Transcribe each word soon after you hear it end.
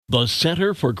The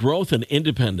Center for Growth and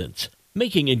Independence,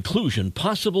 making inclusion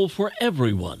possible for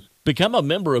everyone. Become a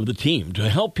member of the team to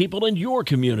help people in your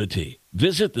community.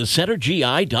 Visit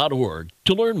thecentergi.org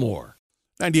to learn more.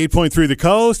 98.3 The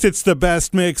Coast. It's the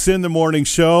best mix in the morning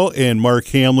show. And Mark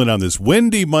Hamlin on this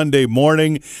windy Monday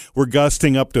morning. We're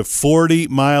gusting up to 40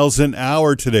 miles an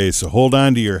hour today, so hold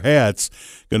on to your hats.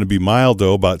 Going to be mild,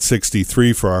 though, about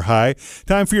 63 for our high.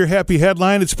 Time for your happy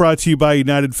headline. It's brought to you by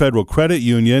United Federal Credit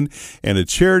Union, and a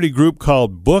charity group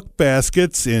called Book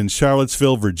Baskets in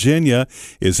Charlottesville, Virginia,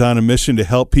 is on a mission to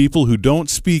help people who don't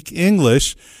speak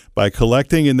English by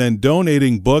collecting and then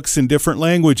donating books in different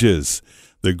languages.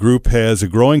 The group has a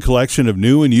growing collection of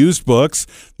new and used books,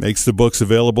 makes the books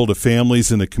available to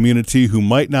families in the community who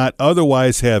might not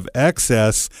otherwise have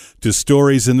access to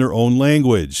stories in their own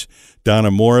language. Donna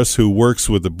Morris, who works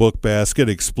with the Book Basket,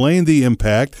 explained the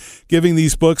impact giving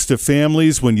these books to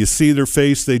families. When you see their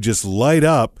face, they just light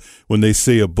up when they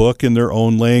see a book in their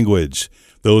own language.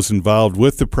 Those involved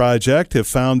with the project have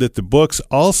found that the books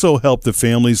also help the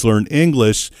families learn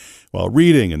English while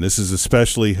reading, and this is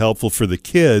especially helpful for the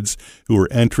kids who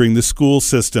are entering the school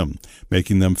system,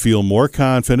 making them feel more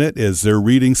confident as their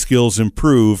reading skills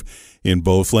improve in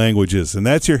both languages. And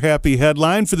that's your happy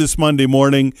headline for this Monday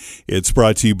morning. It's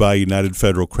brought to you by United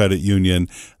Federal Credit Union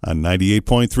on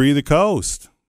 98.3 The Coast.